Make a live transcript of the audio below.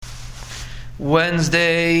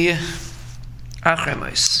Wednesday,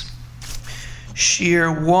 Achremois.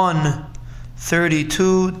 Shir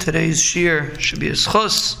 132. Today's Shir should be a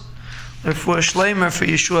schus. Refuah Shleimer for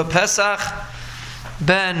Yeshua Pesach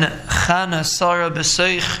ben Chana Sarah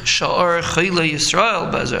B'Seich Sha'or Chile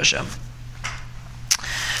Yisrael Be'ezer Hashem.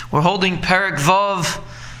 We're holding Perek Vav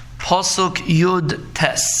Pasuk Yud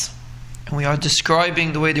Tes, and we are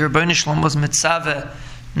describing the way the Rebbeinu Shalom was mitzaveh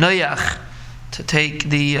Noach to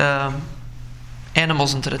take the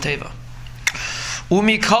animals into the teva.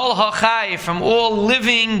 Umikol hachai, from all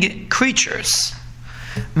living creatures.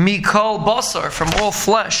 Mikol basar, from all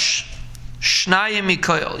flesh. Shnayim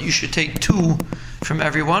mikoil, you should take 2 from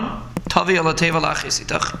everyone. Tavi ala teva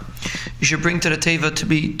lachisitach, you should bring to the teva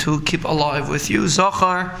to keep alive with you.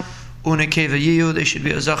 Zachar unekeva yiyu, they should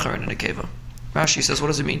be a zachar and a nekeva. Rashi says, what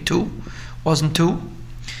does it mean? 2? Wasn't 2?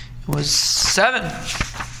 It was 7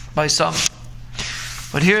 by some.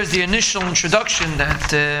 But here's the initial introduction that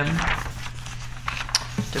the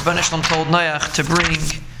Rebbeinu Shalom told Noach to bring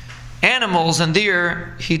animals, and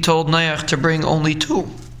there he told Noach to bring only 2.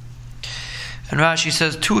 And Rashi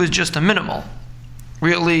says 2 is just a minimal.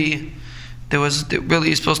 Really,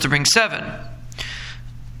 he's supposed to bring 7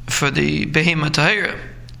 for the Behemah Tahira.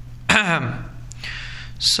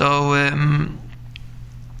 So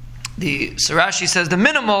Rashi says the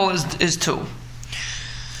minimal is 2.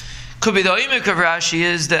 Could be the oimik of Rashi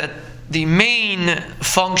is that the main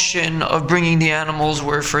function of bringing the animals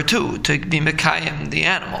were for 2, to be mekayim the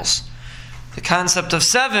animals. The concept of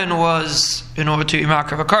 7 was in order to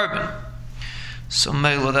imakar a carbon. So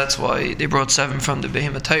Mela, that's why they brought 7 from the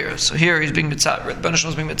Behemah Torah. So here he's being mitzvah, the Rebbeinu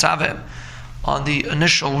Shalom is being mitzvah on the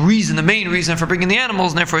initial reason, the main reason for bringing the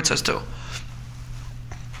animals, and therefore it says 2.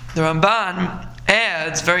 The Ramban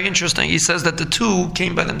adds, very interesting, he says that the 2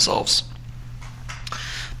 came by themselves,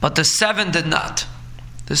 but the 7 did not.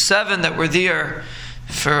 The 7 that were there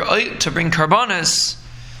to bring karbanis,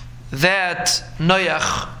 that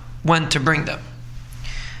Noach went to bring them.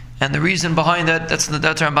 And the reason behind that, that's what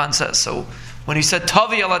Ramban says. So when he said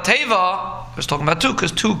Tavi ala teva, he was talking about 2,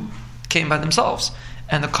 because 2 came by themselves.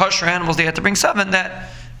 And the kosher animals, they had to bring 7 that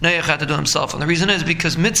Noach had to do himself. And the reason is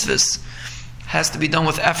because mitzvahs has to be done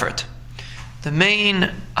with effort. The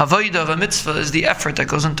main avodah of a mitzvah is the effort that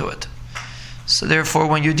goes into it. So therefore,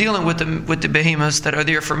 when you're dealing with the behemoths that are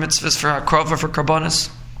there for mitzvahs, for hakrava, for karbanis,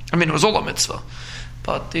 it was all a mitzvah,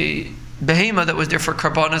 but the behemoth that was there for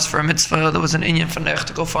karbanis, for a mitzvah, there was an inyan for Noach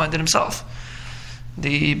to go find it himself.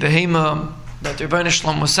 The behemoth that the Rebbeinu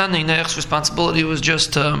Shalom was sending, Noach's responsibility was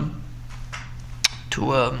just to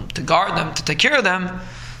guard them, to take care of them.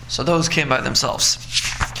 So those came by themselves.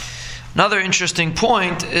 Another interesting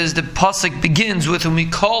point is the pasuk begins with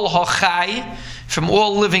umikol hachai, from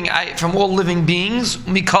all living beings,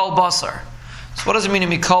 mikol basar. So what does it mean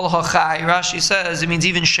mikol hachai? Rashi says it means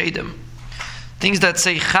even shadim. Things that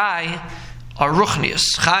say chai are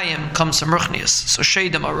ruchnius. Chayim comes from ruchnius. So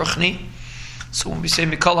shadim are ruchni. So when we say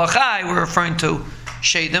mikol hachai, we're referring to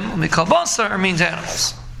shadim. Mikol basar means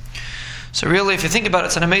animals. So really, if you think about it,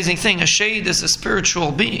 it's an amazing thing. A shade is a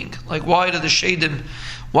spiritual being. Like, why were the shadim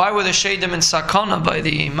in sakana by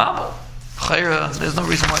the mabul? There's no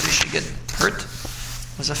reason why they should get hurt.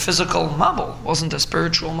 It was a physical mabul, wasn't a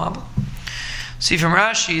spiritual mabul. See from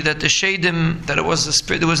Rashi that the shadim, that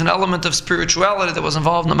there was an element of spirituality that was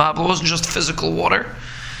involved in the mabul. It wasn't just physical water,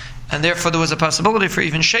 and therefore there was a possibility for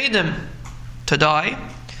even shadim to die,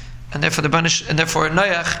 and therefore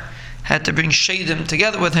Noach had to bring shadim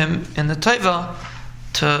together with him in the teva,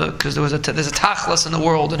 because there's a tachlis in the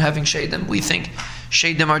world in having shadim. We think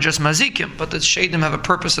shadim are just mazikim, but the shadim have a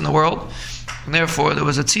purpose in the world, and therefore there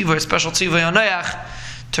was a special tzivah on Noach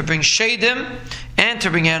to bring shadim and to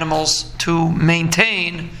bring animals to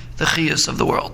maintain the chiyus of the world.